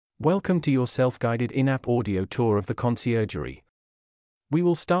Welcome to your self-guided in-app audio tour of the Conciergerie. We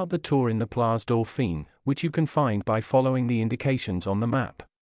will start the tour in the Place Dauphine, which you can find by following the indications on the map.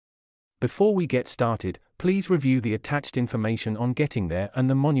 Before we get started, please review the attached information on getting there and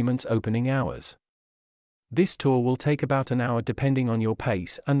the monument's opening hours. This tour will take about an hour depending on your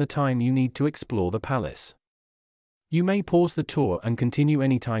pace and the time you need to explore the palace. You may pause the tour and continue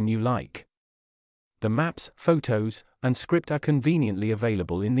anytime you like. The maps, photos, and script are conveniently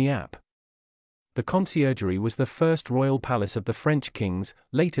available in the app. The Conciergerie was the first royal palace of the French kings,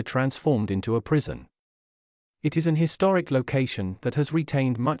 later transformed into a prison. It is an historic location that has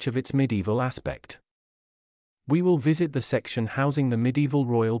retained much of its medieval aspect. We will visit the section housing the medieval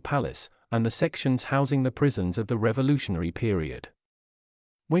royal palace, and the sections housing the prisons of the Revolutionary period.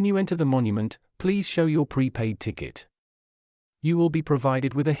 When you enter the monument, please show your prepaid ticket. You will be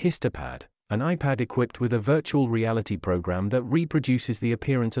provided with a histopad, an iPad equipped with a virtual reality program that reproduces the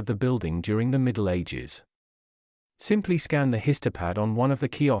appearance of the building during the Middle Ages. Simply scan the histopad on one of the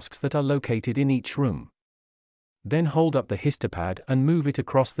kiosks that are located in each room. Then hold up the histopad and move it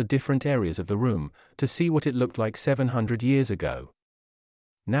across the different areas of the room, to see what it looked like 700 years ago.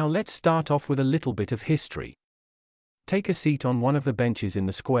 Now let's start off with a little bit of history. Take a seat on one of the benches in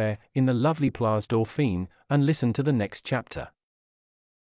the square, in the lovely Place Dauphine, and listen to the next chapter.